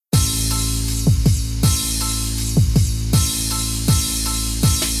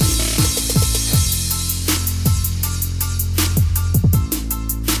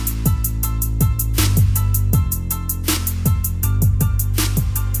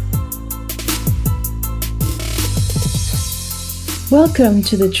Welcome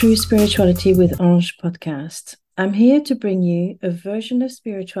to the True Spirituality with Ange podcast. I'm here to bring you a version of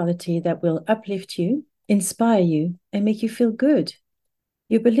spirituality that will uplift you, inspire you, and make you feel good.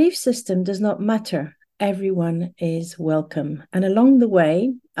 Your belief system does not matter. Everyone is welcome. And along the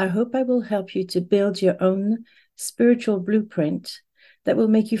way, I hope I will help you to build your own spiritual blueprint that will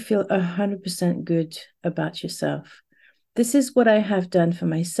make you feel 100% good about yourself. This is what I have done for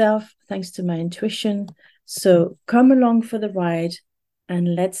myself, thanks to my intuition. So come along for the ride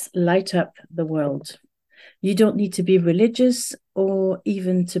and let's light up the world. You don't need to be religious or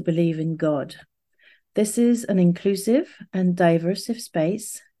even to believe in God. This is an inclusive and diverse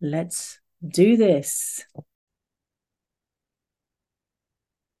space. Let's do this.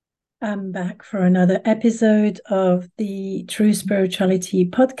 I'm back for another episode of the True Spirituality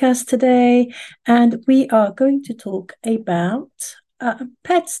podcast today, and we are going to talk about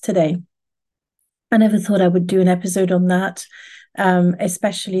pets today. I never thought I would do an episode on that,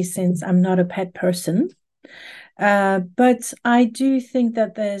 especially since I'm not a pet person. But I do think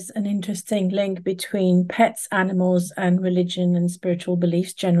that there's an interesting link between pets, animals, and religion and spiritual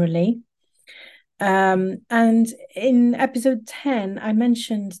beliefs generally. And in episode 10, I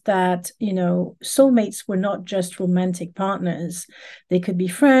mentioned that, soulmates were not just romantic partners. They could be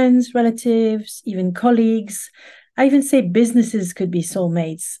friends, relatives, even colleagues. I even say businesses could be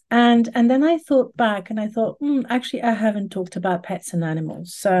soulmates. And then I thought back and I thought, actually, I haven't talked about pets and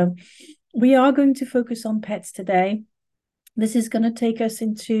animals. So we are going to focus on pets today. This is going to take us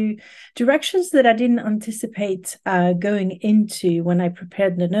into directions that I didn't anticipate going into when I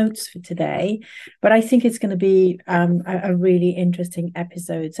prepared the notes for today. But I think it's going to be a really interesting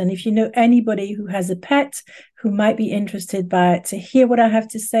episode. And if you know anybody who has a pet who might be interested to hear what I have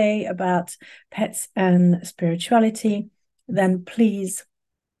to say about pets and spirituality, then please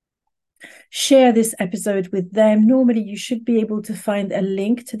share this episode with them. Normally, you should be able to find a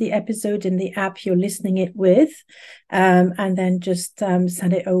link to the episode in the app you're listening it with, and then just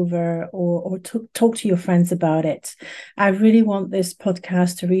send it over or talk to your friends about it. I really want this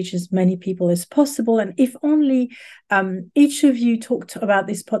podcast to reach as many people as possible. And if only each of you talked about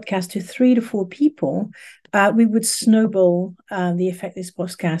this podcast to 3 to 4 people, we would snowball the effect this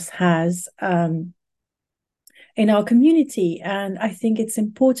podcast has in our community. And I think it's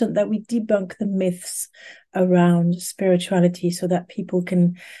important that we debunk the myths around spirituality so that people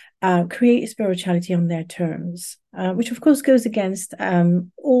can create spirituality on their terms, which of course goes against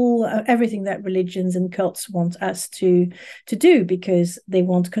everything that religions and cults want us to do, because they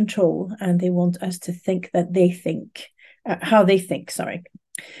want control and they want us to think that they think how they think.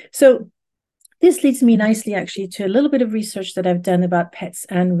 So this leads me nicely actually to a little bit of research that I've done about pets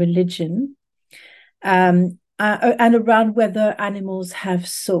and religion. And around whether animals have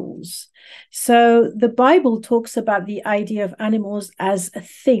souls. So the Bible talks about the idea of animals as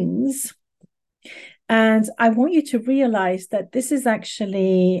things. And I want you to realize that this is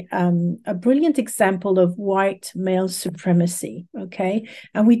actually a brilliant example of white male supremacy, okay?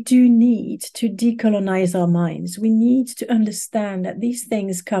 And we do need to decolonize our minds. We need to understand that these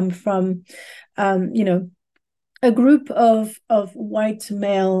things come from, a group of white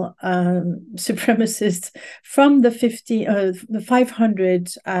male supremacists from the 500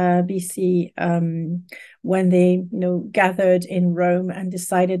 BC, when they gathered in Rome and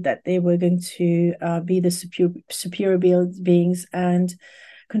decided that they were going to be the superior beings and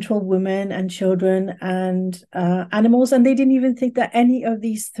control women and children and animals, and they didn't even think that any of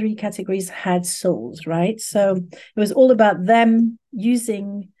these 3 categories had souls, right? So it was all about them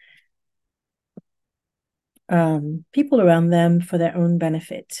using people around them for their own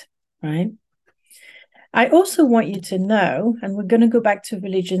benefit, right? I also want you to know, and we're going to go back to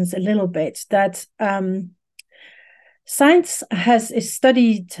religions a little bit, that science has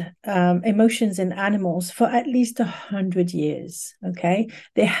studied emotions in animals for at least 100 years, okay?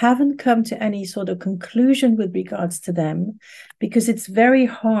 They haven't come to any sort of conclusion with regards to them because it's very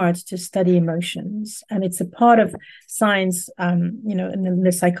hard to study emotions. And it's a part of science, in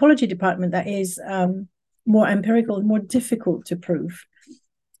the psychology department that is more empirical, more difficult to prove,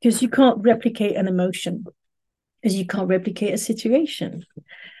 because you can't replicate an emotion, as you can't replicate a situation.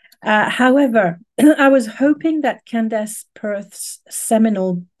 However, I was hoping that Candace Perth's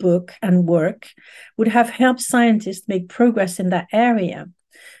seminal book and work would have helped scientists make progress in that area.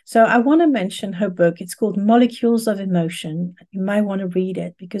 So I want to mention her book. It's called Molecules of Emotion. You might want to read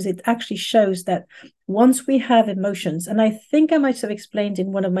it because it actually shows that once we have emotions, and I think I might have explained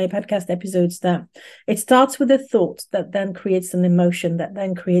in one of my podcast episodes that it starts with a thought that then creates an emotion that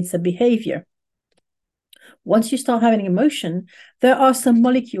then creates a behavior. Once you start having emotion, there are some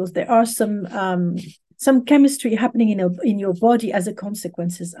molecules, there are some some chemistry happening in your body as a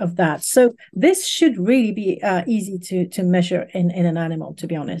consequences of that. So this should really be easy to measure in an animal, to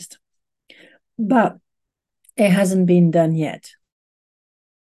be honest. But it hasn't been done yet,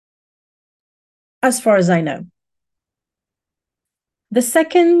 as far as I know. The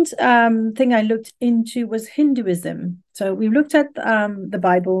second thing I looked into was Hinduism. So we looked at the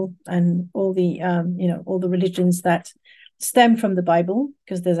Bible and all the all the religions that stem from the Bible,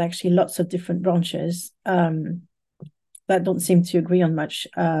 because there's actually lots of different branches that don't seem to agree on much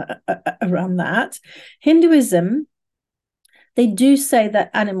around that. Hinduism, they do say that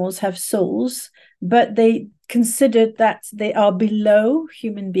animals have souls, but they considered that they are below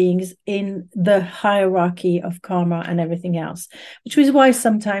human beings in the hierarchy of karma and everything else, which is why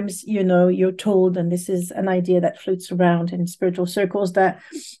sometimes, you're told, and this is an idea that floats around in spiritual circles, that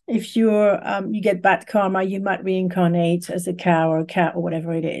if you get bad karma, you might reincarnate as a cow or a cat or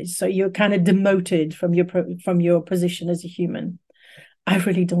whatever it is. So you're kind of demoted from your position as a human. I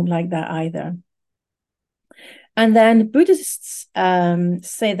really don't like that either. And then Buddhists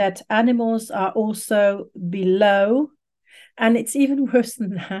say that animals are also below, and it's even worse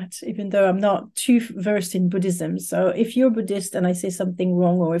than that, even though I'm not too versed in Buddhism. So if you're Buddhist and I say something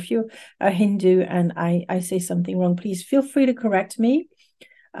wrong, or if you're a Hindu and I say something wrong, please feel free to correct me.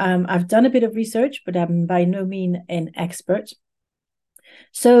 I've done a bit of research, but I'm by no means an expert.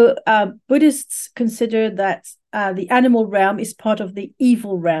 So Buddhists consider that the animal realm is part of the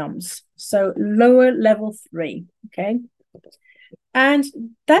evil realms, so lower level 3, okay? And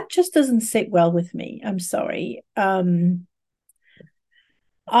that just doesn't sit well with me. I'm sorry. Why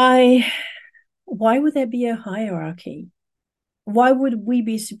would there be a hierarchy? Why would we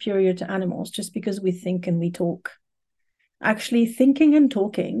be superior to animals just because we think and we talk? Actually, thinking and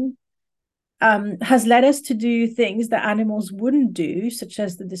talking has led us to do things that animals wouldn't do, such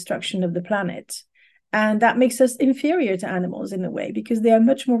as the destruction of the planet. And that makes us inferior to animals in a way, because they are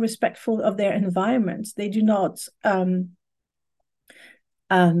much more respectful of their environment. They do not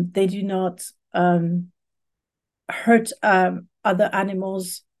hurt other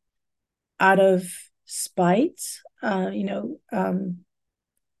animals out of spite.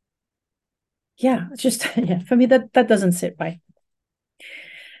 Just for me that doesn't sit right.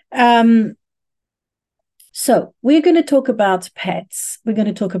 So we're going to talk about pets. We're going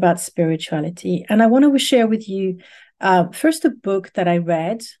to talk about spirituality. And I want to share with you first a book that I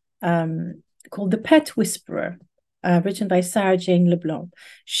read called The Pet Whisperer, written by Sarah Jane LeBlanc.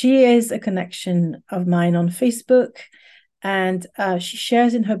 She is a connection of mine on Facebook, and she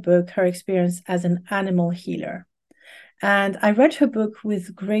shares in her book her experience as an animal healer. And I read her book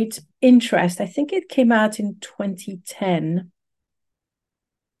with great interest. I think it came out in 2010.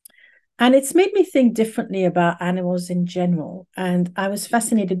 And it's made me think differently about animals in general. And I was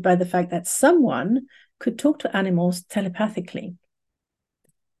fascinated by the fact that someone could talk to animals telepathically.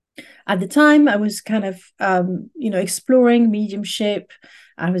 At the time, I was kind of, exploring mediumship.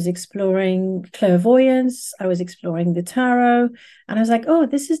 I was exploring clairvoyance. I was exploring the tarot. And I was like, oh,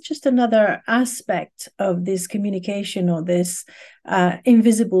 this is just another aspect of this communication, or this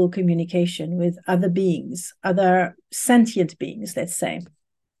invisible communication with other beings, other sentient beings, let's say.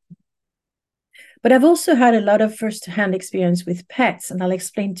 But I've also had a lot of first-hand experience with pets, and I'll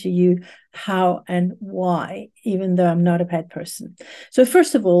explain to you how and why, even though I'm not a pet person. So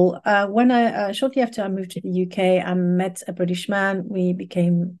first of all, when shortly after I moved to the UK, I met a British man. We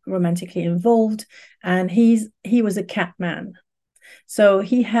became romantically involved, and he was a cat man. So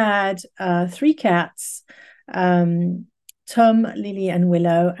he had 3 cats, Tom, Lily, and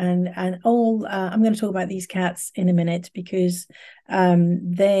Willow, and all. I'm going to talk about these cats in a minute, because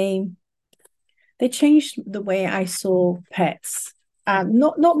they changed the way I saw pets.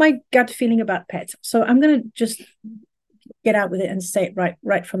 Not my gut feeling about pets. So I'm going to just get out with it and say it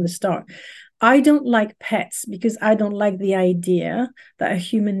right from the start. I don't like pets because I don't like the idea that a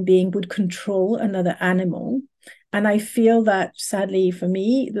human being would control another animal. And I feel that, sadly for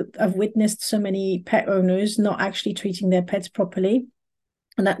me, that I've witnessed so many pet owners not actually treating their pets properly.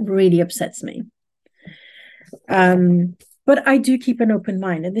 And that really upsets me. But I do keep an open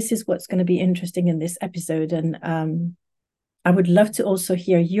mind, and this is what's going to be interesting in this episode. And I would love to also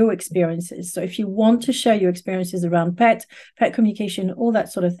hear your experiences. So if you want to share your experiences around pet communication, all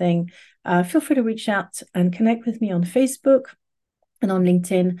that sort of thing, feel free to reach out and connect with me on Facebook and on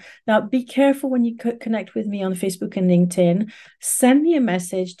LinkedIn. Now, be careful when you connect with me on Facebook and LinkedIn. Send me a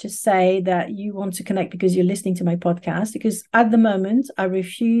message to say that you want to connect because you're listening to my podcast, because at the moment, I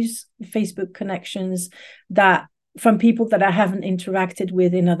refuse Facebook connections from people that I haven't interacted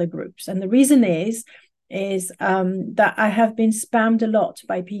with in other groups. And the reason is is that I have been spammed a lot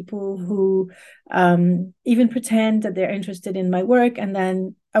by people who even pretend that they're interested in my work, and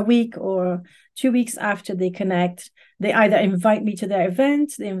then a week or 2 weeks after they connect, they either invite me to their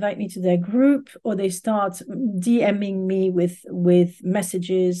event, they invite me to their group, or they start DMing me with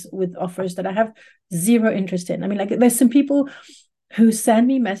messages, with offers that I have zero interest in. I mean, like, there's some people who send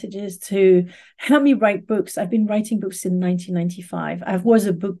me messages to help me write books. I've been writing books in 1995. I was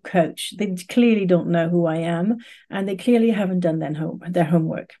a book coach. They clearly don't know who I am, and they clearly haven't done their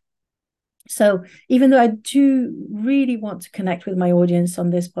homework. So even though I do really want to connect with my audience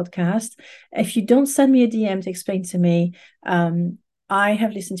on this podcast, if you don't send me a DM to explain to me, I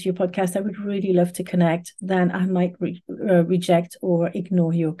have listened to your podcast, I would really love to connect, then I might reject or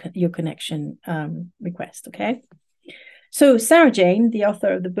ignore your connection request, okay? So Sarah Jane, the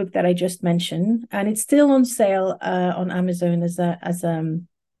author of the book that I just mentioned, and it's still on sale on Amazon as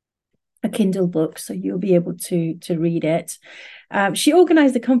a Kindle book, so you'll be able to read it. She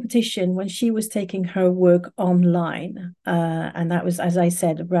organized a competition when she was taking her work online, and that was, as I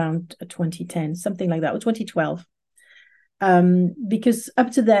said, around 2010, something like that, or 2012. Because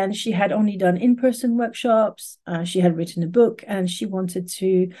up to then she had only done in-person workshops, she had written a book, and she wanted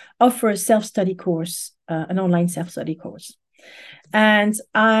to offer a self-study course, an online self-study course. And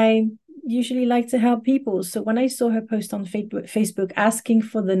I usually like to help people. So when I saw her post on Facebook asking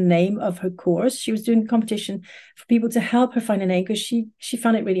for the name of her course, she was doing a competition for people to help her find a name, because she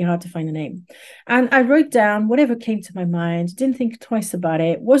found it really hard to find a name. And I wrote down whatever came to my mind, didn't think twice about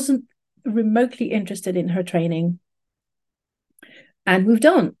it, wasn't remotely interested in her training, and moved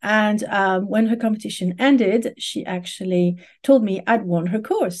on. And when her competition ended, she actually told me I'd won her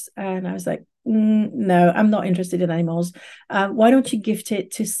course. And I was like, no, I'm not interested in animals. Why don't you gift it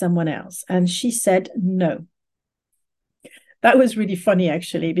to someone else? And she said no. That was really funny,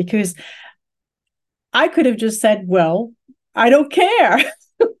 actually, because I could have just said, well, I don't care.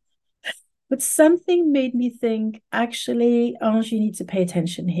 But something made me think, actually, Ange, you need to pay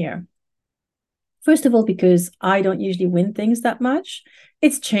attention here. First of all, because I don't usually win things that much.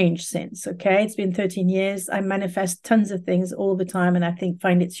 It's changed since, okay? It's been 13 years. I manifest tons of things all the time, and I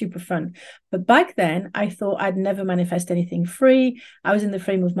find it super fun. But back then, I thought I'd never manifest anything free. I was in the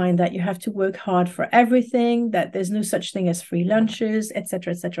frame of mind that you have to work hard for everything, that there's no such thing as free lunches,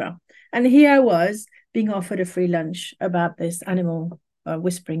 etc., etc. And here I was being offered a free lunch about this animal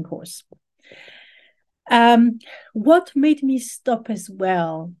whispering course. What made me stop as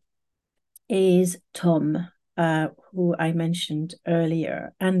well is Tom, who I mentioned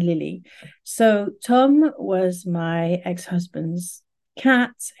earlier, and Lily. So Tom was my ex-husband's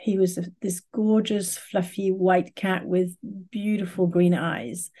cat. He was this gorgeous, fluffy white cat with beautiful green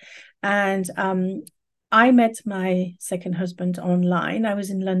eyes. And I met my second husband online. I was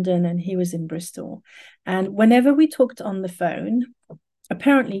in London and he was in Bristol. And whenever we talked on the phone,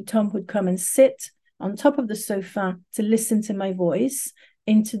 apparently Tom would come and sit on top of the sofa to listen to my voice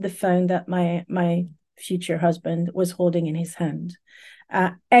into the phone that my future husband was holding in his hand.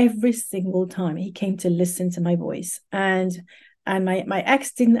 Every single time he came to listen to my voice, and my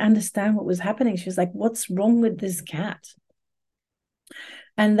ex didn't understand what was happening. She was like, "What's wrong with this cat?"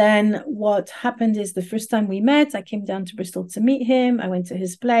 And then what happened is, the first time we met, I came down to Bristol to meet him. I went to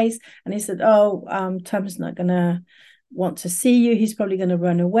his place, and he said, "Oh, Tom's not gonna want to see you. He's probably going to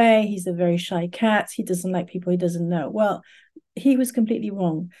run away. He's a very shy cat. He doesn't like people he doesn't know." Well, he was completely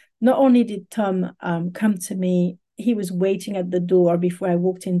wrong. Not only did Tom come to me, he was waiting at the door before I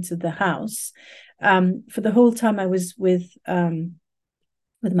walked into the house. For the whole time I was with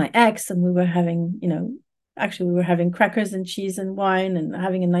my ex, and we were having, we were having crackers and cheese and wine and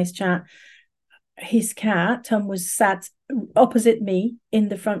having a nice chat. His cat, Tom, was sat opposite me in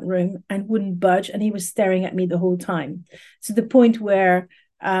the front room and wouldn't budge, and he was staring at me the whole time, to the point where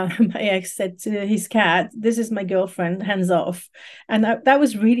my ex said to his cat, "This is my girlfriend, hands off." And that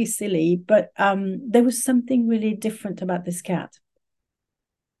was really silly, but there was something really different about this cat.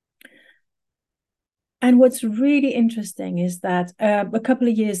 And what's really interesting is that a couple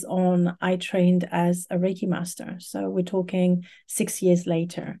of years on, I trained as a Reiki master. So we're talking 6 years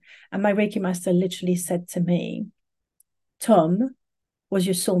later. And my Reiki master literally said to me, "Tom was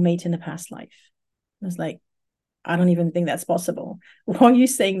your soulmate in a past life." I was like, I don't even think that's possible. Why are you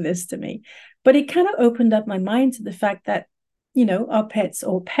saying this to me? But it kind of opened up my mind to the fact that, our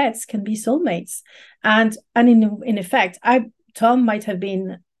pets can be soulmates. And in effect, Tom might have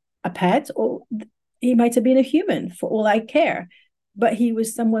been a pet, or he might have been a human, for all I care. but he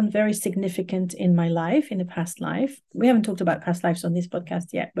was someone very significant in my life, in a past life. We haven't talked about past lives on this podcast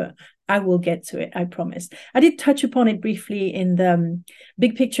yet, but I will get to it, I promise. I did touch upon it briefly in the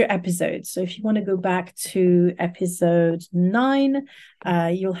big picture episode. So if you want to go back to episode 9,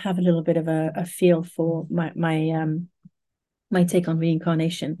 you'll have a little bit of a feel for my take on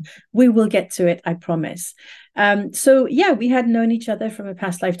reincarnation. We will get to it, I promise. So yeah, we had known each other from a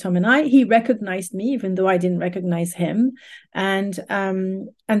past life, Tom and I. He recognized me, even though I didn't recognize him, and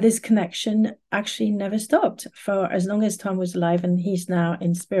this connection actually never stopped for as long as Tom was alive, and he's now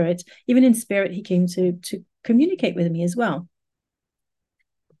in spirit. Even in spirit, he came to communicate with me as well.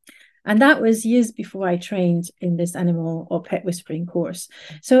 And that was years before I trained in this animal or pet whispering course.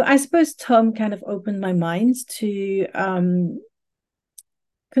 So I suppose Tom kind of opened my mind to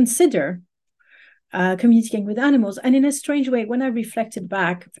consider communicating with animals. And in a strange way, when I reflected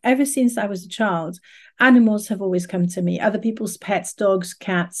back, ever since I was a child, animals have always come to me. Other people's pets, dogs,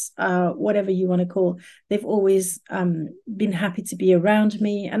 cats, whatever you want to call, they've always been happy to be around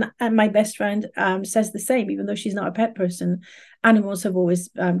me. And my best friend says the same, even though she's not a pet person. Animals have always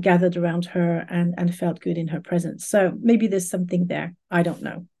gathered around her and felt good in her presence. So maybe there's something there. I don't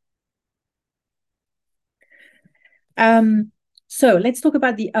know. So let's talk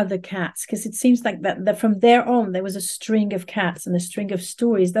about the other cats, because it seems like that from there on, there was a string of cats and a string of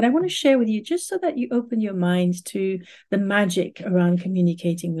stories that I want to share with you, just so that you open your mind to the magic around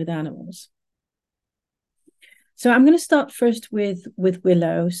communicating with animals. So I'm going to start first with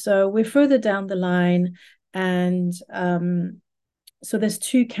Willow. So we're further down the line, and so there's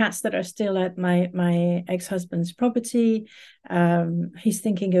 2 cats that are still at my ex-husband's property. He's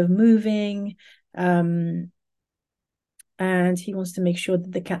thinking of moving. And he wants to make sure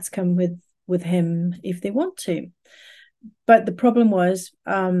that the cats come with him if they want to. But the problem was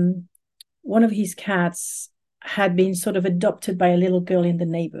one of his cats had been sort of adopted by a little girl in the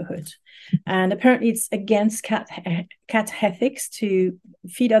neighborhood. And apparently it's against cat ethics to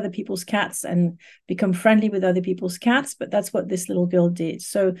feed other people's cats and become friendly with other people's cats. But that's what this little girl did.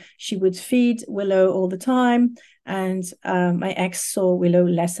 So she would feed Willow all the time. And my ex saw Willow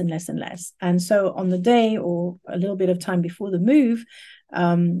less and less and less. And so on the day or a little bit of time before the move,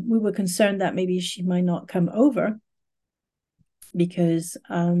 we were concerned that maybe she might not come over because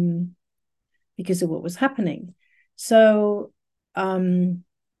of what was happening. So Willow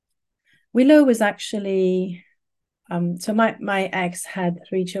was actually so my ex had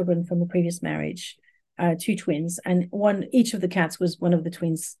 3 children from a previous marriage, 2 twins, and each of the cats was one of the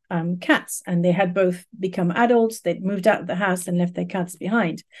twins' cats, and they had both become adults. They'd moved out of the house and left their cats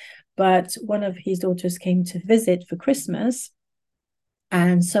behind. But one of his daughters came to visit for Christmas,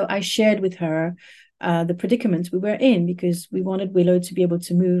 and so I shared with her the predicament we were in, because we wanted Willow to be able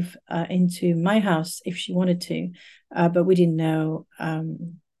to move into my house if she wanted to, but we didn't know,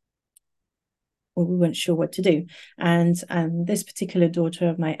 or we weren't sure what to do. And this particular daughter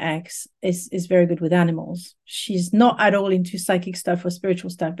of my ex is very good with animals. She's not at all into psychic stuff or spiritual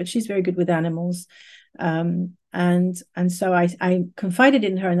stuff, but she's very good with animals. And so I confided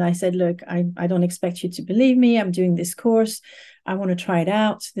in her, and I said, look, I don't expect you to believe me. I'm doing this course. I want to try it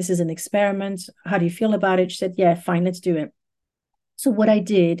out. This is an experiment. How do you feel about it? She said, yeah, fine, let's do it. So what I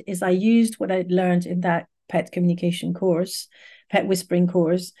did is I used what I learned in that pet communication course, pet whispering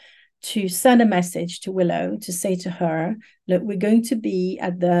course, to send a message to Willow to say to her, look, we're going to be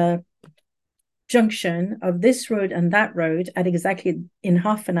at the junction of this road and that road at exactly in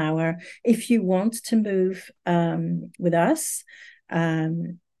half an hour. If you want to move with us,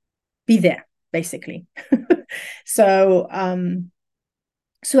 be there, basically. So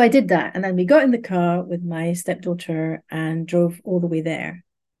I did that, and then we got in the car with my stepdaughter and drove all the way there.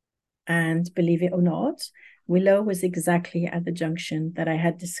 And believe it or not, Willow was exactly at the junction that I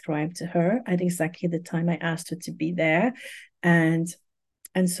had described to her at exactly the time I asked her to be there. And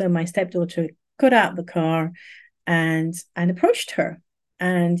so my stepdaughter got out the car and approached her.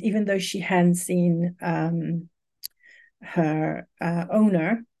 And even though she hadn't seen her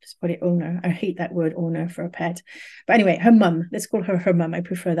owner, just put it owner, I hate that word owner for a pet, but anyway, her mum, let's call her mum, I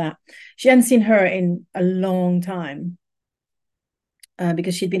prefer that. She hadn't seen her in a long time,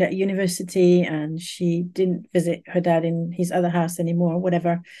 because she'd been at university and she didn't visit her dad in his other house anymore,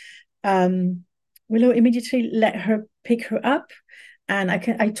 whatever. Willow immediately let her pick her up, and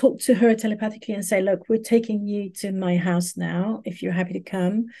I talked to her telepathically and say, look, we're taking you to my house now. If you're happy to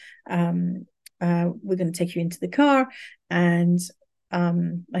come, we're going to take you into the car. And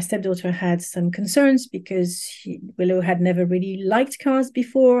my stepdaughter had some concerns because Willow had never really liked cars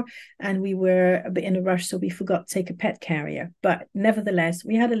before, and we were a bit in a rush, so we forgot to take a pet carrier. But nevertheless,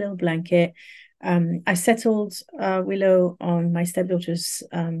 we had a little blanket. I settled Willow on my stepdaughter's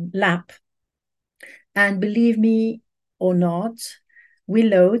lap. And believe me or not,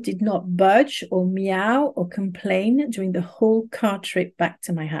 Willow did not budge or meow or complain during the whole car trip back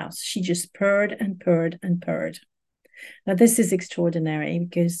to my house. She just purred and purred and purred. Now, this is extraordinary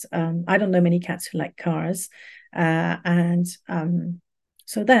because I don't know many cats who like cars. And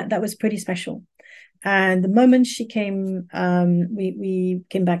so that was pretty special. And the moment she came, we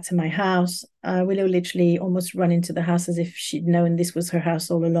came back to my house. Willow literally almost ran into the house as if she'd known this was her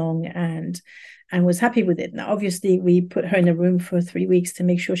house all along, and was happy with it. Now, obviously, we put her in a room for 3 weeks to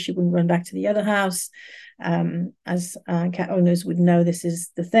make sure she wouldn't run back to the other house. As cat owners would know, this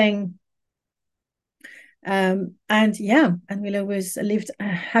is the thing. And Willow lived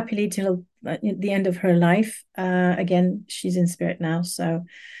happily till the end of her life. Again, she's in spirit now, so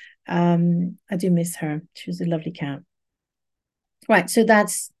I do miss her. She was a lovely cat. Right, so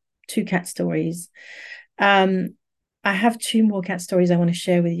that's 2 cat stories. I have 2 more cat stories I want to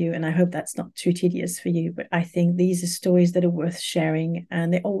share with you, and I hope that's not too tedious for you, but I think these are stories that are worth sharing,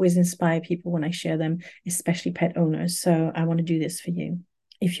 and they always inspire people when I share them, especially pet owners. So I want to do this for you,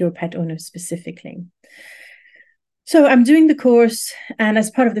 if you're a pet owner specifically. So I'm doing the course, and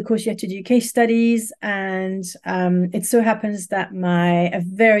as part of the course, you have to do case studies. And it so happens that a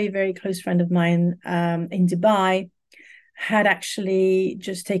very, very close friend of mine in Dubai had actually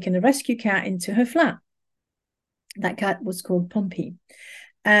just taken a rescue cat into her flat. That cat was called Pompey.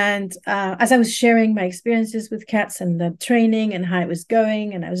 And as I was sharing my experiences with cats and the training and how it was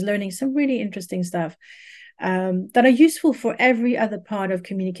going, and I was learning some really interesting stuff that are useful for every other part of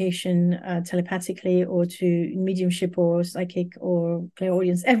communication, telepathically or to mediumship or psychic or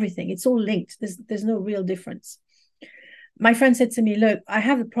clairaudience, everything. It's all linked. There's no real difference. My friend said to me, look, I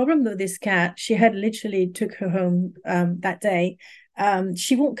have a problem with this cat. She had literally took her home that day.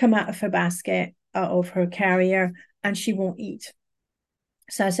 She won't come out of her basket, of her carrier, and she won't eat.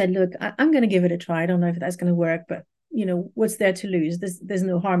 So I said, look, I'm going to give it a try. I don't know if that's going to work, but what's there to lose? There's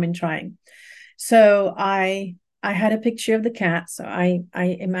no harm in trying. So I had a picture of the cat. So I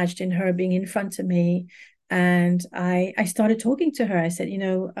imagined her being in front of me, and I started talking to her. I said,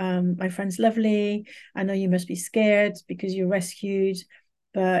 my friend's lovely. I know you must be scared because you're rescued,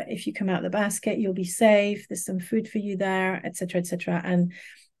 but if you come out of the basket, you'll be safe. There's some food for you there, etc., etc. And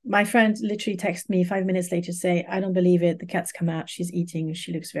my friend literally texted me 5 minutes later to say, I don't believe it. The cat's come out. She's eating.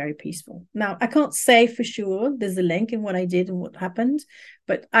 She looks very peaceful. Now, I can't say for sure there's a link in what I did and what happened,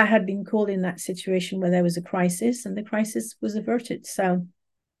 but I had been called in that situation where there was a crisis, and the crisis was averted. So,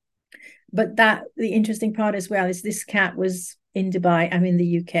 but the interesting part as well is this cat was in Dubai. I'm in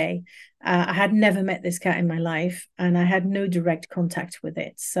the UK. I had never met this cat in my life, and I had no direct contact with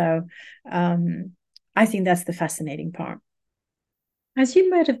it. So I think that's the fascinating part. As you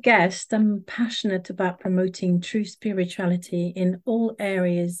might have guessed, I'm passionate about promoting true spirituality in all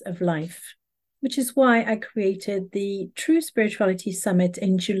areas of life, which is why I created the True Spirituality Summit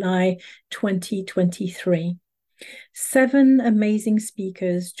in July 2023. 7 amazing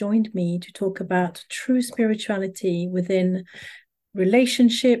speakers joined me to talk about true spirituality within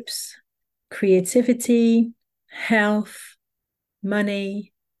relationships, creativity, health,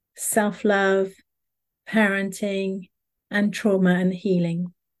 money, self-love, parenting, and trauma and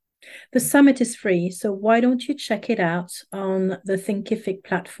healing. The summit is free, so why don't you check it out on the Thinkific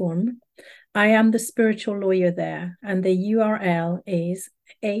platform? I am the spiritual lawyer there, and the URL is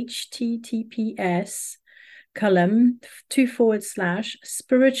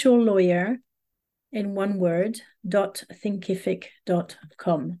https://spiritual lawyer in one word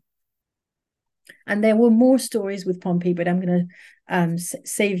 .thinkific.com. And there were more stories with Pompey, but I'm going to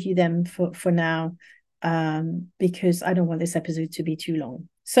save you them for now, because I don't want this episode to be too long.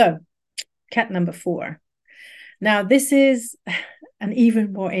 So, cat number 4. Now, this is an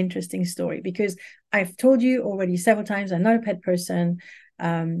even more interesting story because I've told you already several times I'm not a pet person.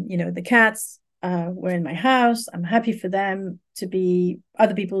 The cats were in my house. I'm happy for them to be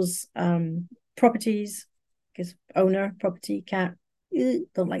other people's properties, because owner, property, cat,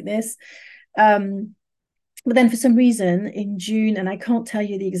 don't like this. But then for some reason in June, and I can't tell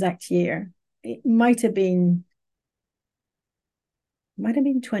you the exact year, it might have been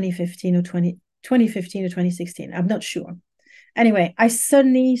 2015 or 2016. I'm not sure. Anyway, I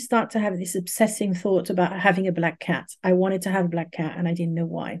suddenly start to have this obsessing thought about having a black cat. I wanted to have a black cat, and I didn't know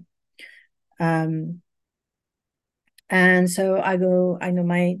why. And so I know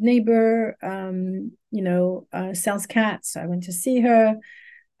my neighbor, sells cats. So I went to see her.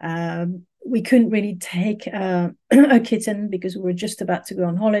 We couldn't really take a kitten because we were just about to go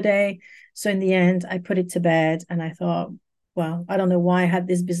on holiday. So in the end, I put it to bed, and I thought, well, I don't know why I had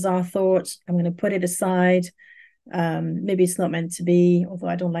this bizarre thought. I'm going to put it aside. Maybe it's not meant to be, although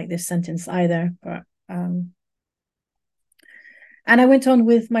I don't like this sentence either. But and I went on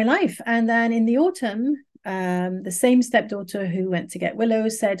with my life. And then in the autumn, the same stepdaughter who went to get Willow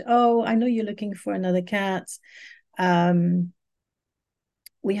said, "Oh, I know you're looking for another cat. Um,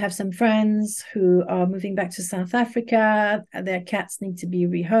 we have some friends who are moving back to South Africa. Their cats need to be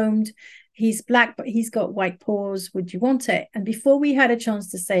rehomed. He's black, but he's got white paws. Would you want it?" And before we had a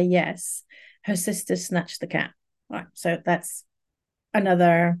chance to say yes, her sister snatched the cat. Right. So that's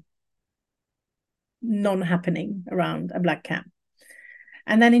another non-happening around a black cat.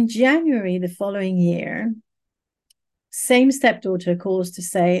 And then in January the following year, same stepdaughter calls to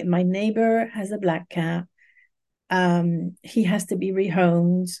say, "My neighbor has a black cat. He has to be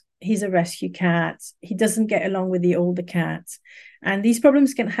rehomed. He's a rescue cat. He doesn't get along with the older cat." And these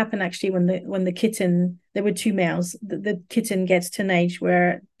problems can happen actually when the kitten, there were two males, the kitten gets to an age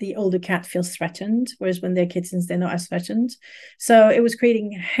where the older cat feels threatened, whereas when they're kittens, they're not as threatened. So it was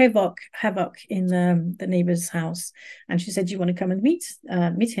creating havoc in the neighbor's house. And she said, "Do you want to come and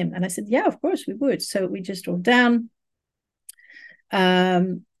meet him?" And I said, "Yeah, of course we would." So we just drove down.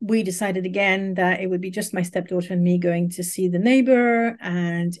 We decided again that it would be just my stepdaughter and me going to see the neighbor,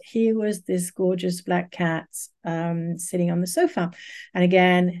 and here was this gorgeous black cat sitting on the sofa. And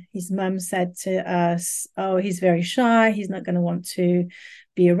again, his mum said to us, "Oh, he's very shy, he's not going to want to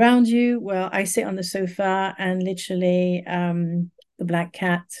be around you." Well, I sit on the sofa and literally the black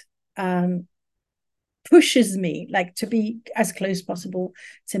cat pushes me like to be as close possible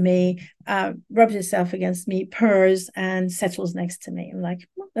to me, rubs itself against me, purrs, and settles next to me. I'm like,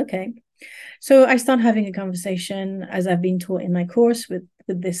 okay. So I start having a conversation, as I've been taught in my course, with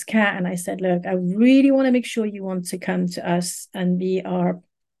this cat. And I said, "Look, I really want to make sure you want to come to us and be our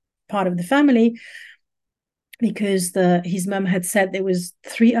part of the family, because his mum had said there was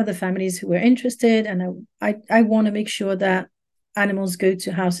 3 other families who were interested, and I want to make sure that animals go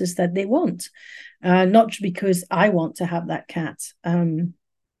to houses that they want, not because I want to have that cat."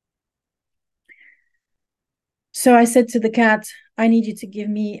 So I said to the cat, "I need you to give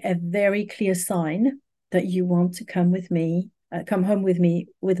me a very clear sign that you want to come with me, come home with me,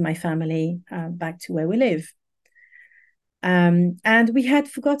 with my family, back to where we live." And we had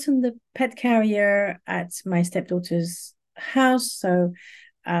forgotten the pet carrier at my stepdaughter's house. So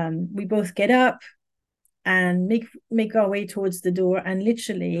we both get up and make our way towards the door. And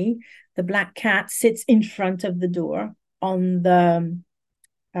literally, the black cat sits in front of the door on the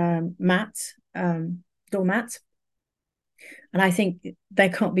doormat. And I think there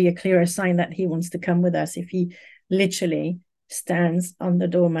can't be a clearer sign that he wants to come with us if he literally stands on the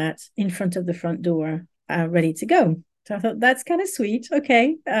doormat in front of the front door, ready to go. So I thought that's kind of sweet.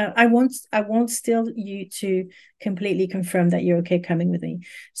 Okay, I want still you to completely confirm that you're okay coming with me.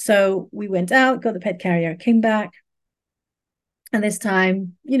 So we went out, got the pet carrier, came back, and this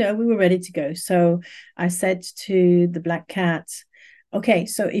time, we were ready to go. So I said to the black cat, "Okay,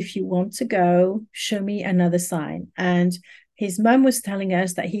 so if you want to go, show me another sign." And his mum was telling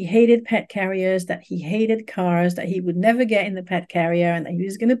us that he hated pet carriers, that he hated cars, that he would never get in the pet carrier, and that he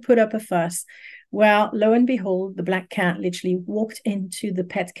was going to put up a fuss. Well, lo and behold, the black cat literally walked into the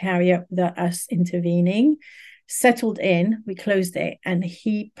pet carrier without us intervening, settled in, we closed it, and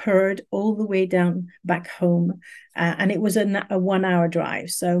he purred all the way down back home. And it was a 1 hour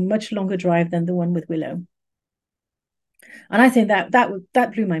drive, so much longer drive than the one with Willow. And I think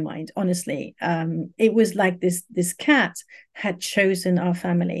that blew my mind, honestly. It was like this cat had chosen our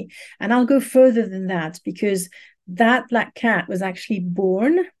family. And I'll go further than that, because that black cat was actually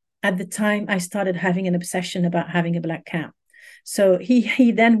born at the time I started having an obsession about having a black cat. So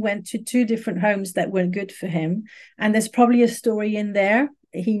he then went to 2 different homes that weren't good for him. And there's probably a story in there.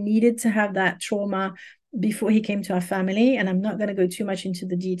 He needed to have that trauma before he came to our family. And I'm not going to go too much into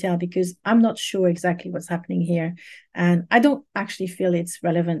the detail because I'm not sure exactly what's happening here. And I don't actually feel it's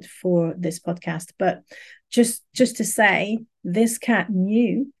relevant for this podcast. But just to say, this cat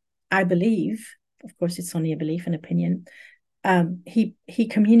knew, I believe, of course, it's only a belief and opinion. He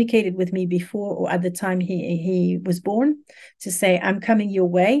communicated with me before or at the time he was born to say, "I'm coming your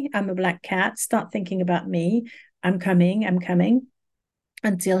way. I'm a black cat. Start thinking about me. I'm coming. I'm coming."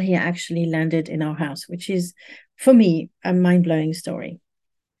 Until he actually landed in our house, which is, for me, a mind-blowing story.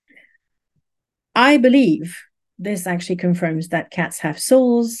 I believe this actually confirms that cats have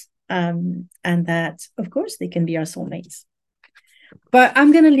souls, and that, of course, they can be our soulmates. But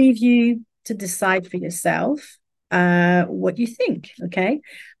I'm going to leave you to decide for yourself what you think, okay?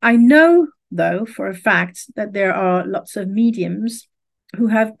 I know, though, for a fact that there are lots of mediums who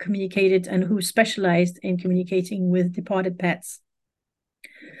have communicated and who specialized in communicating with departed pets.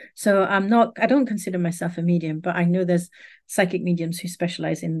 So I don't consider myself a medium, but I know there's psychic mediums who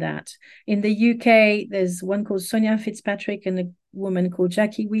specialize in that. In the UK, there's one called Sonia Fitzpatrick and a woman called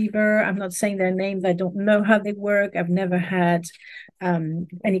Jackie Weaver. I'm not saying their names. I don't know how they work. I've never had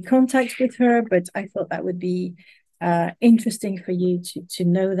any contact with her, but I thought that would be interesting for you to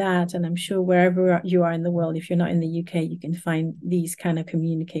know that. And I'm sure wherever you are in the world, if you're not in the UK, you can find these kind of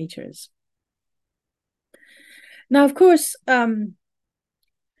communicators. Now, of course,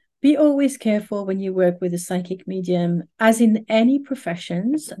 be always careful when you work with a psychic medium. As in any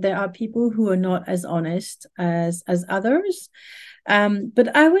professions, there are people who are not as honest as others.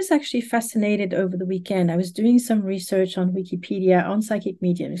 But I was actually fascinated over the weekend. I was doing some research on Wikipedia on psychic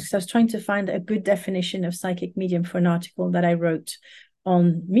mediums because I was trying to find a good definition of psychic medium for an article that I wrote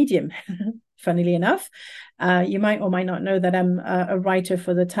on Medium. Funnily enough, you might or might not know that I'm a writer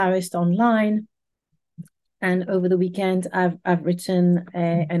for the Taoist Online. And over the weekend, I've written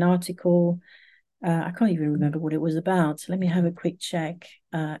an article. I can't even remember what it was about. Let me have a quick check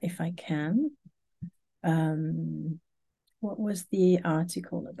if I can. What was the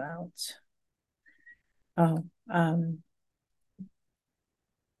article about? Oh,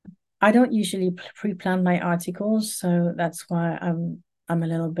 I don't usually pre-plan my articles, so that's why I'm a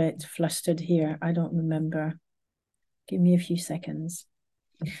little bit flustered here. I don't remember. Give me a few seconds.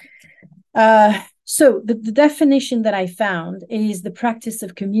 So the definition that I found is the practice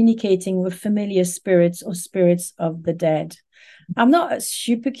of communicating with familiar spirits or spirits of the dead. I'm not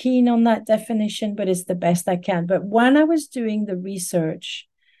super keen on that definition, but it's the best I can. But when I was doing the research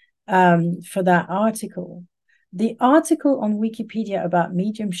for that article, the article on Wikipedia about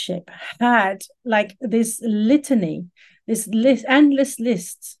mediumship had like this litany, endless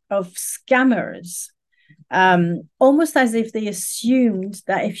list of scammers, almost as if they assumed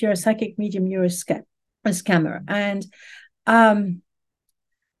that if you're a psychic medium, you're a scammer. And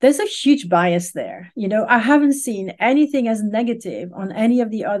there's a huge bias there. You know, I haven't seen anything as negative on any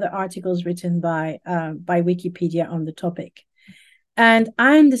of the other articles written by Wikipedia on the topic. And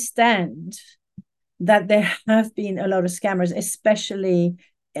I understand that there have been a lot of scammers, especially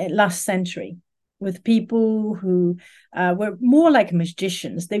last century, with people who were more like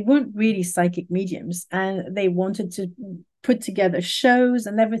magicians. They weren't really psychic mediums, and they wanted to put together shows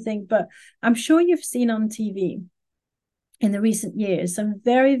and everything. But I'm sure you've seen on TV in the recent years some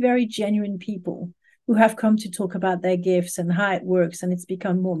very, very genuine people who have come to talk about their gifts and how it works, and it's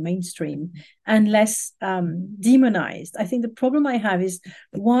become more mainstream and less demonized. I think the problem I have is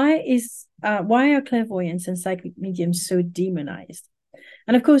why are clairvoyants and psychic mediums so demonized?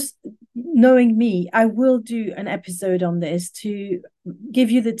 And of course, knowing me, I will do an episode on this to give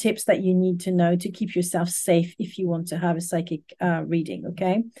you the tips that you need to know to keep yourself safe if you want to have a psychic reading.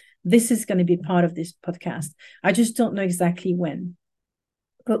 Okay. This is going to be part of this podcast. I just don't know exactly when.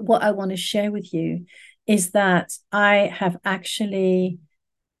 But what I want to share with you is that I have actually,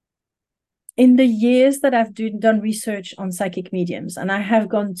 in the years that I've done research on psychic mediums, and I have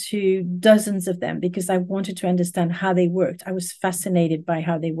gone to dozens of them because I wanted to understand how they worked. I was fascinated by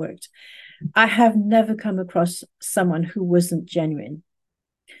how they worked. I have never come across someone who wasn't genuine.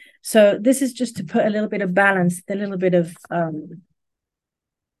 So this is just to put a little bit of balance, a little bit of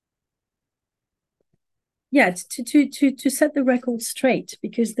to set the record straight,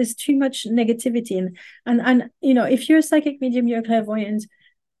 because there's too much negativity and you know, if you're a psychic medium, you're a clairvoyant,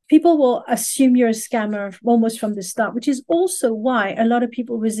 people will assume you're a scammer almost from the start, which is also why a lot of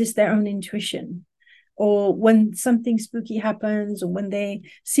people resist their own intuition. Or when something spooky happens, or when they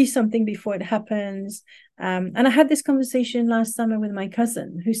see something before it happens. And I had this conversation last summer with my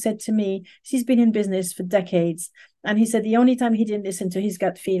cousin, who said to me, she's been in business for decades. And he said the only time he didn't listen to his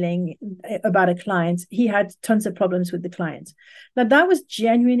gut feeling about a client, he had tons of problems with the client. Now, that was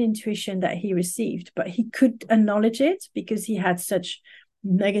genuine intuition that he received, but he could acknowledge it because he had such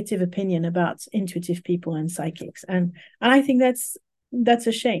negative opinion about intuitive people and psychics. And I think that's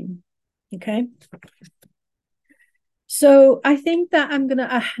a shame. Okay. So I think that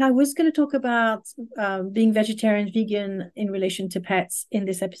I was gonna talk about being vegetarian, vegan in relation to pets in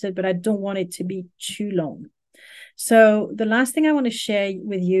this episode, but I don't want it to be too long. So the last thing I want to share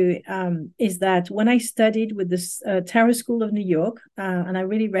with you is that when I studied with the Tarot School of New York, and I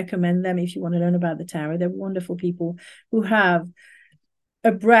really recommend them if you want to learn about the tarot, they're wonderful people who have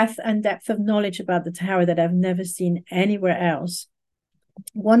a breadth and depth of knowledge about the tarot that I've never seen anywhere else.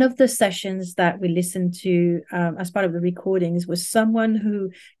 One of the sessions that we listened to as part of the recordings was someone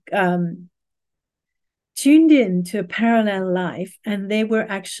who tuned in to a parallel life, and they were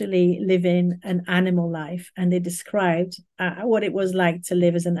actually living an animal life, and they described what it was like to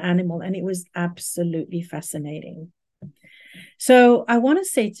live as an animal, and it was absolutely fascinating. So I want to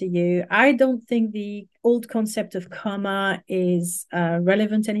say to you, I don't think the old concept of karma is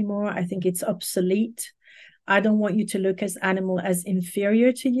relevant anymore. I think it's obsolete. I don't want you to look as animal as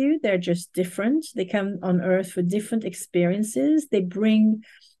inferior to you. They're just different. They come on earth for different experiences. They bring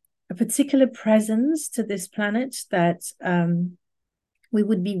a particular presence to this planet that we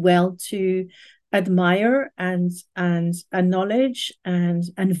would be well to admire and acknowledge and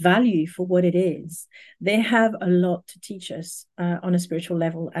value for what it is. They have a lot to teach us on a spiritual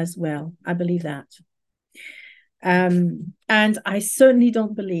level as well. I believe that. And I certainly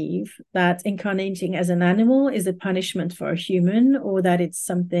don't believe that incarnating as an animal is a punishment for a human, or that it's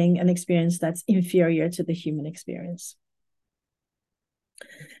an experience that's inferior to the human experience.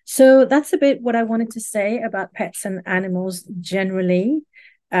 So that's a bit what I wanted to say about pets and animals generally.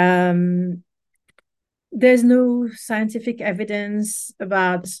 There's no scientific evidence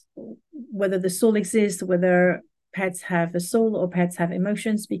about whether the soul exists, whether pets have a soul or pets have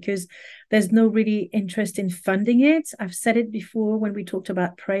emotions, because there's no really interest in funding it. I've said it before when we talked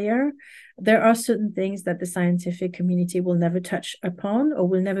about prayer. There are certain things that the scientific community will never touch upon or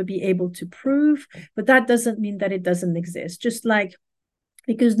will never be able to prove, but that doesn't mean that it doesn't exist. Just like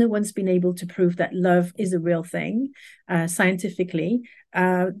because no one's been able to prove that love is a real thing scientifically,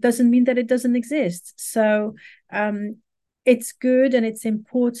 doesn't mean that it doesn't exist. So it's good and it's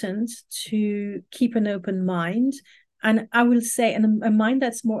important to keep an open mind. And I will say, and a mind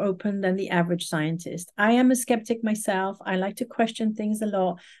that's more open than the average scientist. I am a skeptic myself. I like to question things a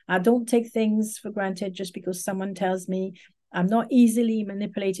lot. I don't take things for granted just because someone tells me. I'm not easily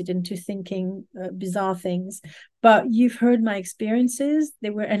manipulated into thinking bizarre things, but you've heard my experiences.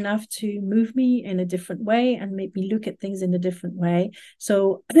 They were enough to move me in a different way and make me look at things in a different way.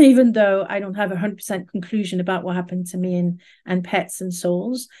 So even though I don't have 100% conclusion about what happened to me and pets and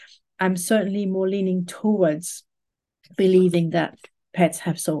souls, I'm certainly more leaning towards believing that pets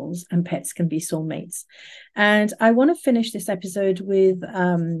have souls and pets can be soulmates. And I want to finish this episode with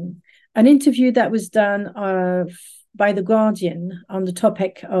an interview that was done by The Guardian on the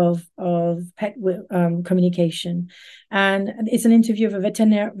topic of pet communication. And it's an interview of a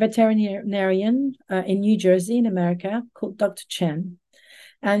veterinarian in New Jersey in America called Dr. Chen.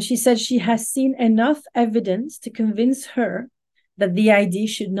 And she said she has seen enough evidence to convince her that the idea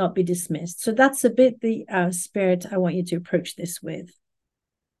should not be dismissed. So that's a bit the spirit I want you to approach this with.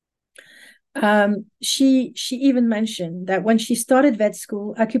 She even mentioned that when she started vet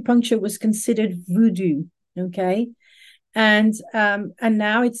school, acupuncture was considered voodoo. Okay. And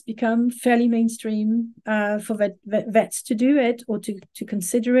now it's become fairly mainstream for vets to do it, or to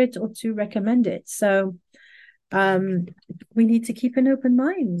consider it, or to recommend it. So we need to keep an open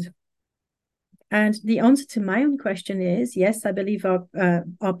mind. And the answer to my own question is yes, I believe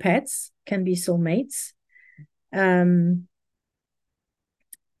our pets can be soulmates. And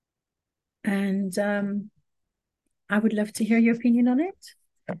I would love to hear your opinion on it.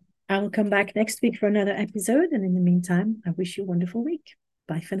 I will come back next week for another episode. And in the meantime, I wish you a wonderful week.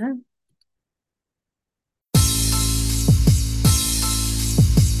 Bye for now.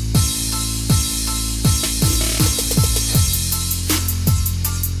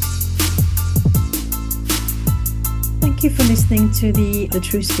 Thank you for listening to the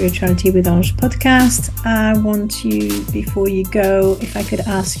True Spirituality with Ange podcast. I want you, before you go, if I could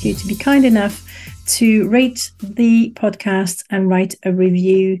ask you to be kind enough to rate the podcast and write a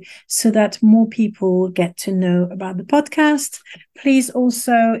review so that more people get to know about the podcast. Please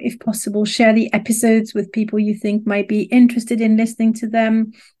also, if possible, share the episodes with people you think might be interested in listening to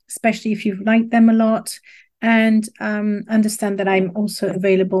them, especially if you've liked them a lot. And understand that I'm also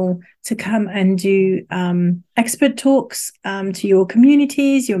available to come and do expert talks to your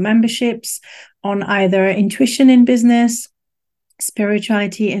communities, your memberships, on either intuition in business,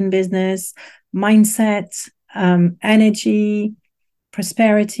 spirituality in business, mindset, energy,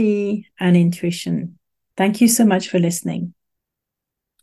 prosperity, and intuition. Thank you so much for listening.